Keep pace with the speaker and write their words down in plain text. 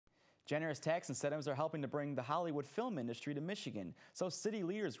Generous tax incentives are helping to bring the Hollywood film industry to Michigan. So city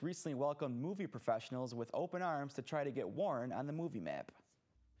leaders recently welcomed movie professionals with open arms to try to get Warren on the movie map.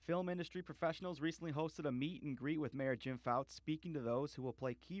 Film industry professionals recently hosted a meet and greet with Mayor Jim Fouts, speaking to those who will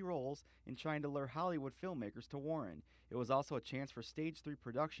play key roles in trying to lure Hollywood filmmakers to Warren. It was also a chance for Stage 3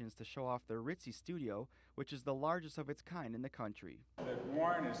 Productions to show off their ritzy studio, which is the largest of its kind in the country.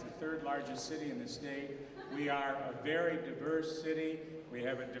 Warren is the third largest city in the state. We are a very diverse city. We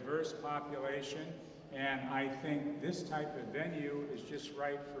have a diverse population, and I think this type of venue is just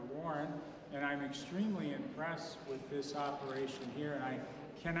right for Warren, and I'm extremely impressed with this operation here, and I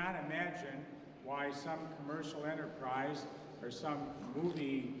cannot imagine why some commercial enterprise or some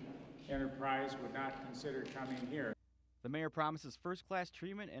movie enterprise would not consider coming here. The mayor promises first-class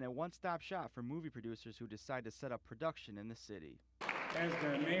treatment and a one-stop shop for movie producers who decide to set up production in the city. As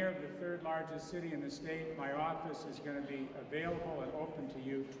the mayor of the third largest city in the state, my office is going to be available and open to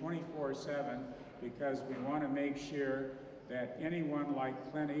you 24/7 because we want to make sure that anyone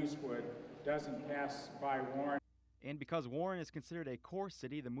like Clint Eastwood doesn't pass by Warren. And because Warren is considered a core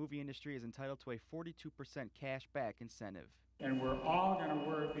city, the movie industry is entitled to a 42% cash back incentive. And we're all going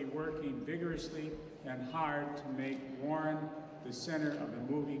to be working vigorously and hard to make Warren the center of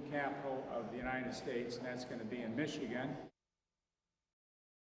the movie capital of the United States, and that's going to be in Michigan.